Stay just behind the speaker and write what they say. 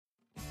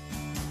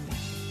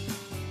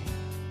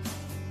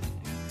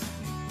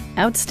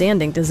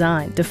Outstanding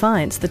design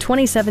defines the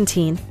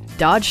 2017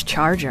 Dodge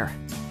Charger.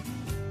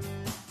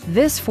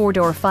 This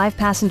four-door,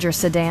 five-passenger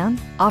sedan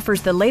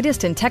offers the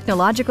latest in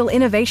technological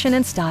innovation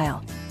and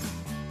style.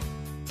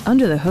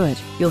 Under the hood,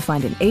 you'll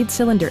find an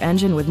 8-cylinder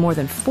engine with more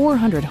than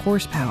 400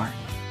 horsepower,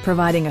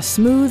 providing a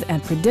smooth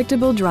and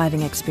predictable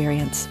driving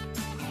experience.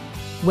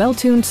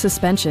 Well-tuned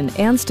suspension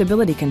and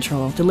stability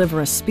control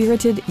deliver a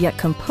spirited yet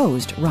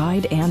composed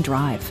ride and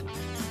drive.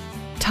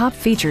 Top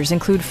features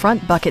include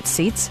front bucket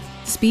seats,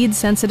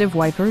 speed-sensitive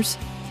wipers,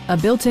 a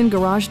built-in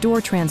garage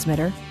door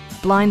transmitter,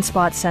 blind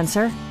spot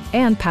sensor,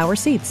 and power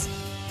seats.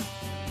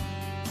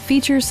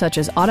 Features such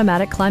as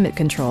automatic climate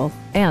control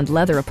and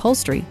leather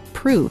upholstery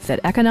prove that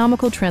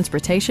economical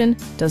transportation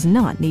does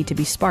not need to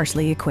be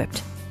sparsely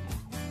equipped.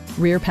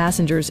 Rear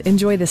passengers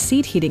enjoy the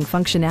seat heating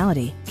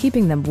functionality,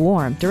 keeping them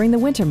warm during the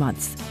winter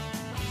months.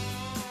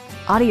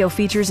 Audio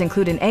features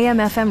include an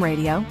AM/FM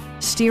radio,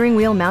 steering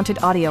wheel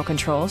mounted audio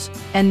controls,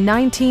 and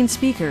 19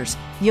 speakers,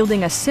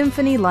 yielding a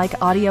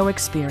symphony-like audio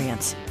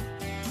experience.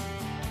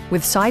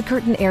 With side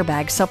curtain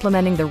airbags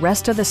supplementing the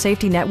rest of the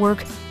safety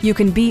network, you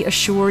can be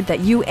assured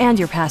that you and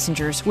your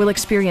passengers will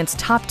experience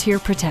top-tier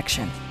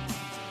protection.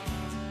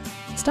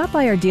 Stop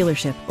by our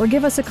dealership or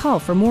give us a call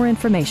for more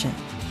information.